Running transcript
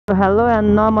Hello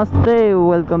and namaste,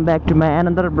 welcome back to my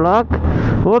another vlog.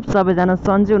 Hope सबैजना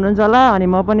सन्चै हुनुहुन्छ होला अनि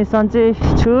म पनि सन्चै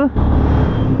छु।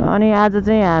 अनि आज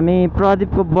चाहिँ हामी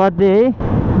प्रदीपको बर्थडे है।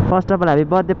 First of all happy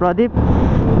birthday Pradeep.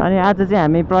 अनि आज चाहिँ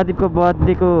हामी प्रदीपको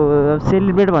बर्थडेको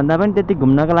सेलिब्रेट भन्दा पनि त्यति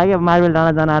घुम्नको लागि अब मार्बल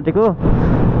डाँडा जान आँटेको।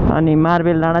 अनि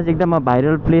मार्बल डाँडा चाहिँ एकदम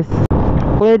भाइरल प्लेस,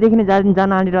 पहिलेदेखि नै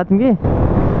जान आँटिरहेको थियौँ कि।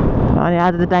 अनि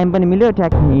आज चाहिँ टाइम पनि मिल्यो,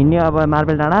 ठ्याक हिँड्यो अब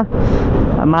मार्बल डाँडा।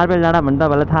 मार्बल डाँडा भन्ने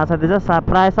तपाईँलाई थाहा छँदैछ,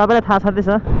 प्रायः सबैलाई थाहा छँदैछ।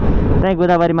 त्यहीँ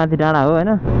गोदावरी माथि डाँडा हो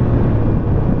होइन,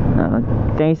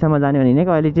 त्यहीँसम्म जाने भने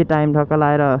हिँडेको। अहिले चाहिँ टाइम ठक्क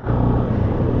लाएर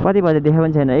कति बजे देखेको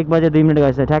पनि छैन, 1 बजे 2 मिनट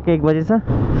गएछ, ठ्याक्कै 1 बजे छ।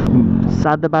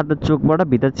 सातो बाटो चोकबाट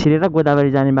भित्र छिरेर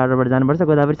गोदावरी जाने बाटोबाट जानुपर्छ,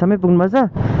 गोदावरीसम्मै पुग्नुपर्छ।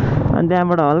 अनि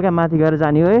त्यहाँबाट हल्का माथि गएर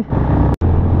जाने हो है।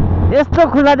 यस्तो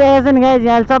खुल्ला देखेको छ नि गाइस,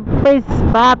 यहाँ सबै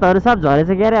पातहरू सब झरेछ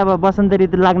के अरे। अब बसन्त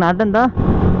ऋतु लाग्न आँट्यो नि त,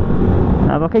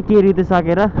 अब खै के ऋतु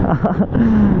सकेर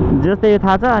जस्तै यो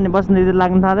थाहा छ। अनि बसन्त ऋतु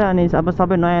लाग्न थाल्यो, अनि अब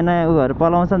सबै नयाँ नयाँ उयोहरू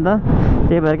पलाउँछ नि त,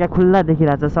 त्यही भएर क्या खुल्ला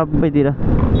देखिरहेको छ सबैतिर।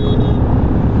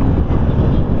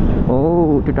 ओ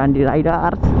 220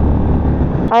 राइडर्स।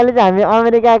 अहिले चाहिँ हामी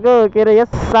अमेरिकाको के अरे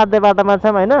यस साध्य बाटोमा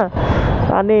छौँ होइन।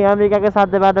 अनि अमेरिकाको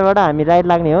साध्य बाटोबाट हामी राइड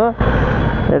लाग्ने हो,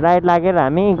 राइड लागेर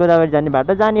हामी गोदावरी जाने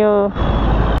बाटो जाने हो।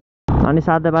 अनि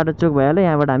साध्य बाटो चोक भइहाल्यो,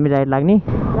 यहाँबाट हामी राइड लाग्ने।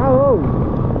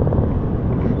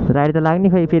 राइड त लाग्ने,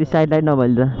 खोइ फेरि साइड लाइट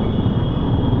नभइल त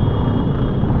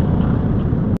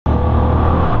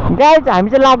गाइस। हामी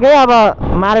चाहिँ लाग्यो है अब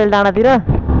मार्बल डाँडातिर।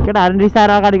 केटाहरू पनि रिसाएर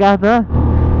अगाडि गएको छ,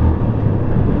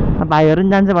 भाइहरू पनि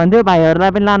जान्छ भन्थ्यो,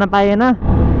 भाइहरूलाई पनि लान पाइएन,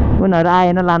 उनीहरू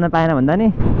आएन लान पाएन भन्दा नि।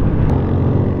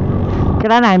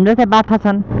 केटाहरू हामी जस्तै बाठा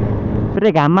छन्,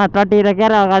 पुरै घाममा टटेर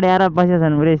क्याएर अगाडि आएर बसेका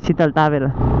छन् पुरै शीतल तापेर।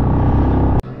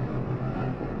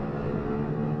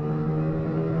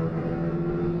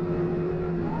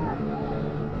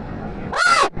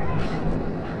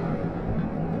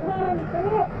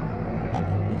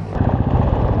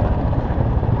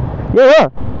 यो हो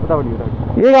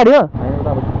यो गाडी हो।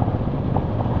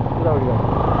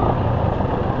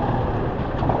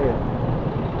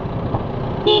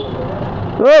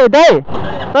 ओ दाइ,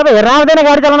 तपाईँ हेरेर आउँदैन,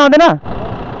 गाडी चलाउनु आउँदैन?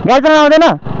 गाडी चलाउनु आउँदैन?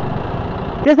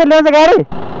 त्यसरी ल्याउँछ गाडी?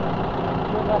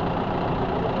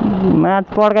 माछ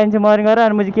पड्काइन्छ मरि गएर।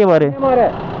 अनि मुझे के भयो त्यहाँ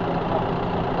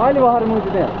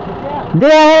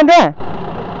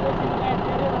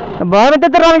भयो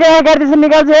त्यत्रो रङ गाडी त्यसरी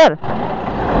निकाल्छ यार।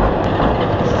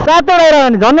 7 उडाएर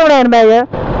भने झन् उडाएन ब्याग यार।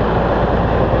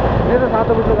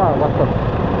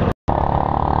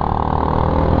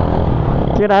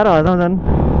 केटाहरू हँसाउँछन्।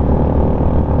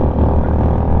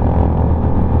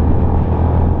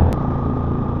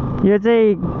 यो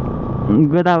चाहिँ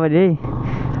गोदावरी है।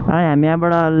 अनि हामी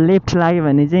यहाँबाट लेफ्ट लाग्यो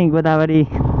भने चाहिँ गोदावरी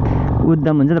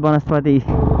उद्यम हुन्छ त, वनस्पति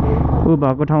ऊ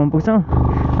भएको ठाउँमा पुग्छौँ।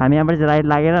 हामी यहाँबाट चाहिँ राइड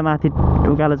लागेर माथि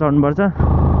उकालो चढ्नुपर्छ।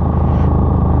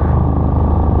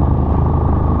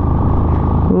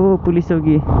 ओ पुलिस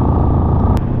चौकी।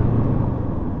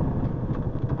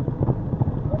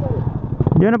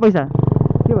 दियो न पैसा।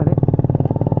 के भने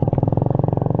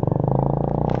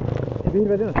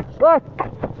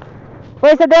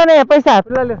पैसा देऊ न, पैसा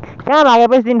कहाँ भाग्यो?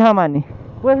 पैसा दिने ठाउँमा नि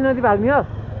पैसा नदी भाग्ने हो।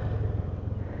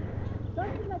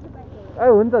 ए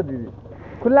हुन्छ दिदी,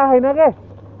 खुल्ला छैन के?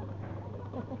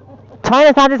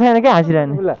 छैन, साँच्चै छैन क्या,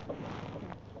 हाँसिरहने। खुल्ला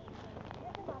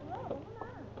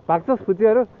भाग्छस्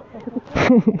फुच्चीहरू।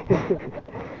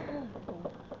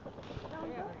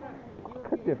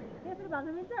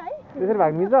 त्यसरी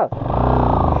भाग्नु मिल्छ?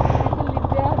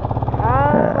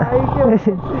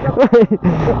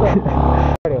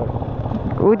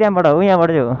 ऊ त्यहाँबाट हो, यहाँबाट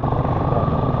चाहिँ हो,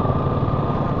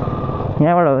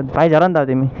 यहाँबाट हो। भाइ झर नि त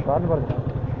तिमी।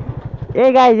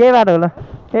 ए गाई यही बाटो हो ल,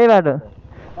 यही बाटो।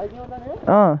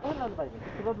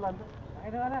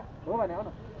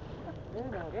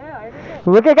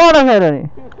 हो के कहाँबाट छ नि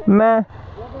मा?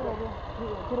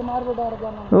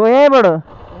 हो यहीँबाट हो।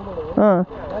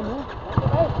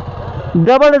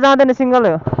 डबल त जाँदैन, सिङ्गल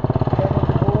हो।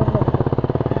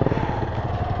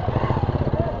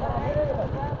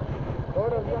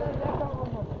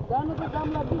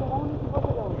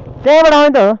 त्यहीँबाट आउने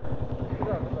त हो।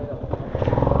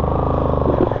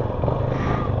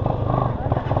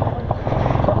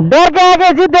 डर के आके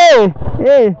जित्दै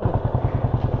ए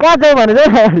कहाँ जाऊ भने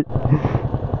चाहिँ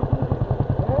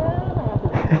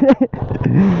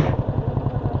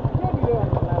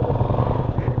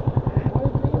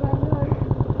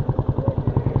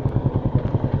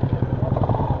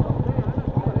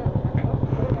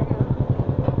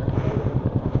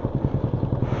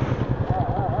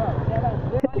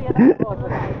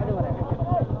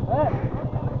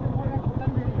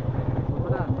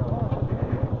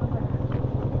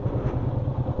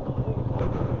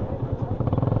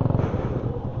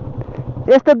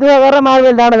यस्तो दुःख गरेर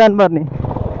मार्बेल डाँडा जानुपर्ने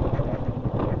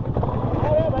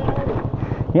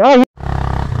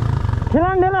खेला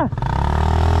ढेला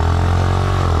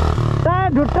टायर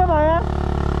ढुट्टो भयो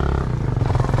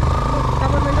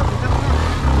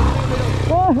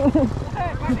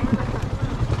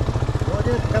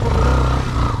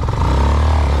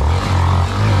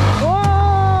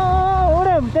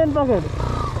उडे 10 पकेट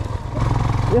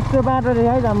यस्तो बाटो रे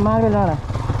है मार्बेल डाँडा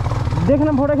देख्न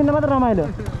फोटो खिच्न मात्र रमाइलो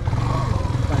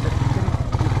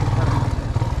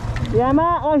यामा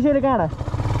ऐसेले काँडा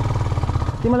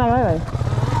तिमीलाई लाग्यो है भाइ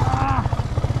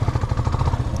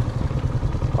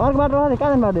अर्को बाटो कहाँ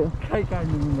जानु बाटो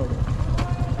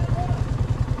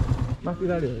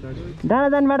डाँडा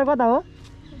जाने बाटो कता हो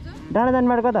डाँडा जाने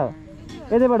बाटो कता हो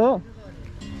यतैबाट हो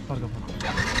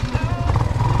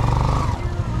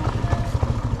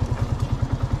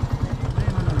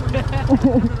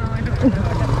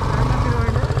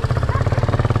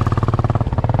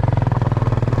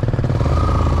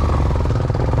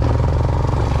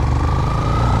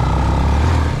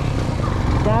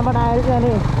त्यहाँबाट आएर चाहिँ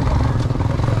अनि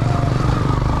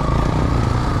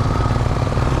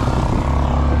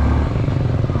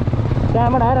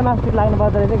त्यहाँबाट आएर मास्टिक लाग्नु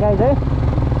पर्दो रहेछ गाई चाहिँ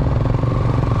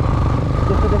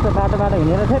त्यस्तो त्यस्तो बाटो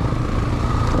हिँडेर थियो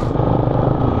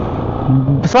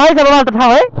सही छ बबाल त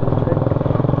ठाउँ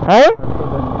है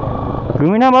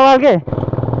घुमिन बबाल के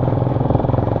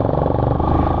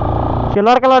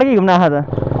लड्का लड्की घुम्न आएको त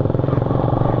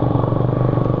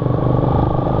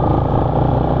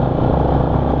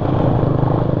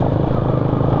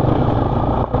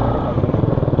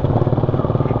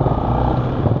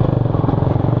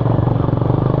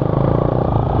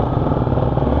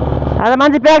आज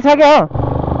मान्छे प्याक छ क्या हो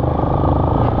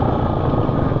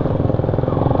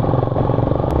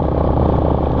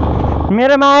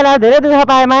मेरो मायालाई धेरै दुःख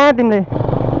पाए माया तिमीले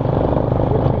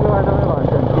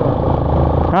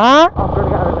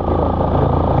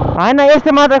होइन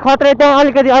यस्तो मात्र खतरा त्यहाँ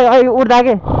अलिकति उड्दा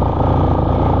के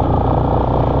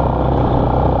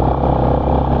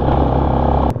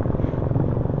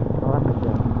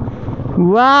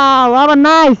वाह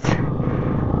नाइस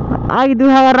अघि दुःख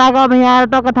गरेर आएको अब यहाँ आएर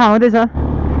टक्क थाहा हुँदैछ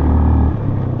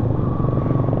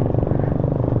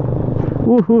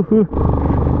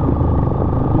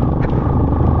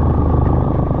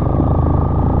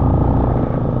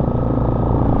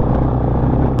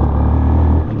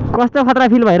कस्तो खतरा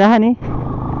फिल भइरह नि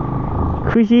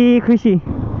खुसी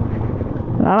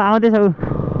अब आउँदैछ ऊ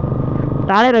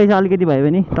टाढै रहेछ अलिकति भयो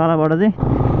भने तलबाट चाहिँ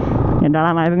यहाँ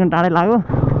डाँडामा आइपुग्नु टाढै लाग्यो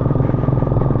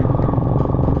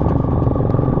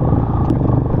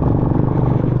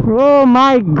Oh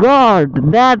my god,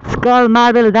 that's called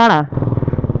Marbel Danda.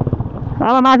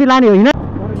 अब माथि लाने होइन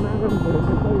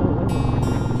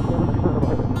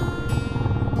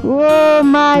Oh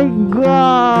my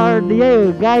god, यो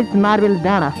guys Marbel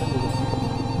Danda.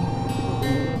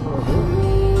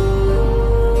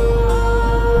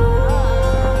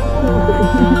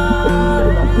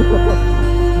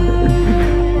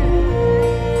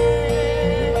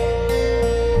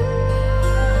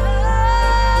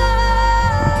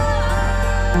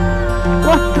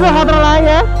 कस्तो खतरा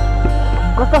लाग्यो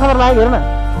कस्तो खतरा लाग्यो हेर न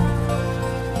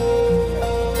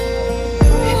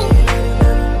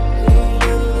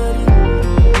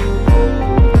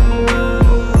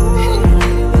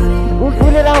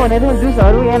फुलेर आउँ भनेको थियौँ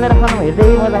जुसहरू यहाँनिर खानु हेर्दै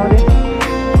मजा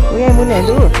आउँथ्यो यहाँ मुनि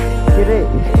हेर्नु के अरे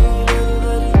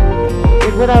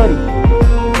गोदावरी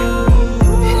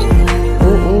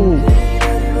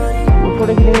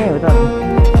फोटो खिच्ने यहीँ हो त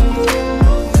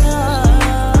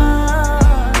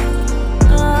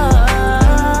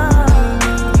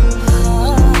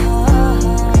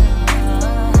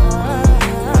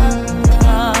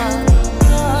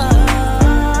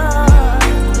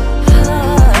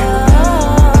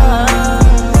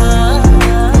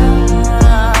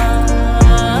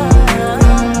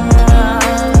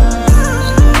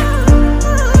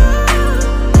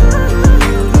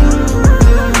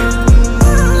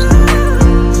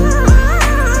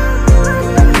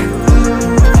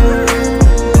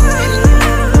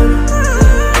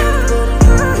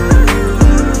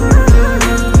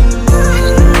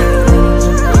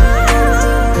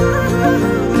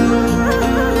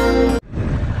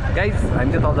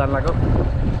हामी चाहिँ तल जान लाग्यो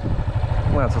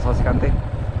उहाँ छ Shashikant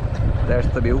that's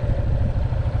the view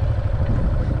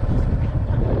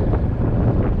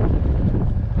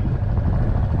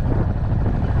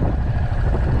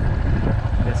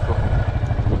let's go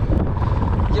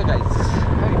yeah guys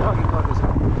हेरी नगी गर्दैछ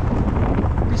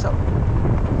पिस आउट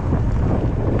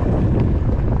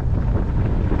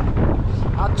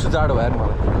आज जाडो भयो नि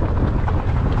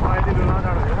मलाई अहिले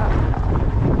जाडो भयो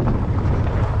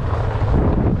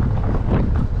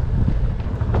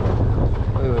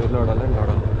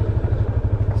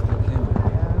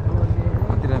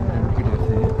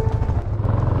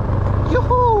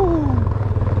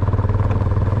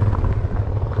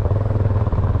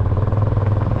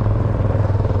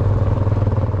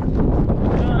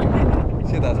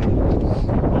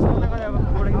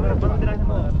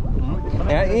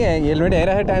हेलमेट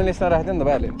हेरेर टाइम लिस्ट राख्थ्यो नि त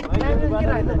भाइहरूले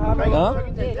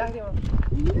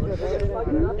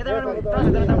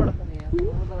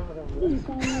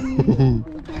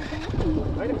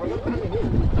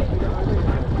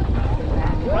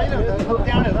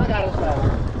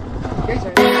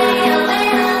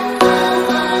त्यहाँ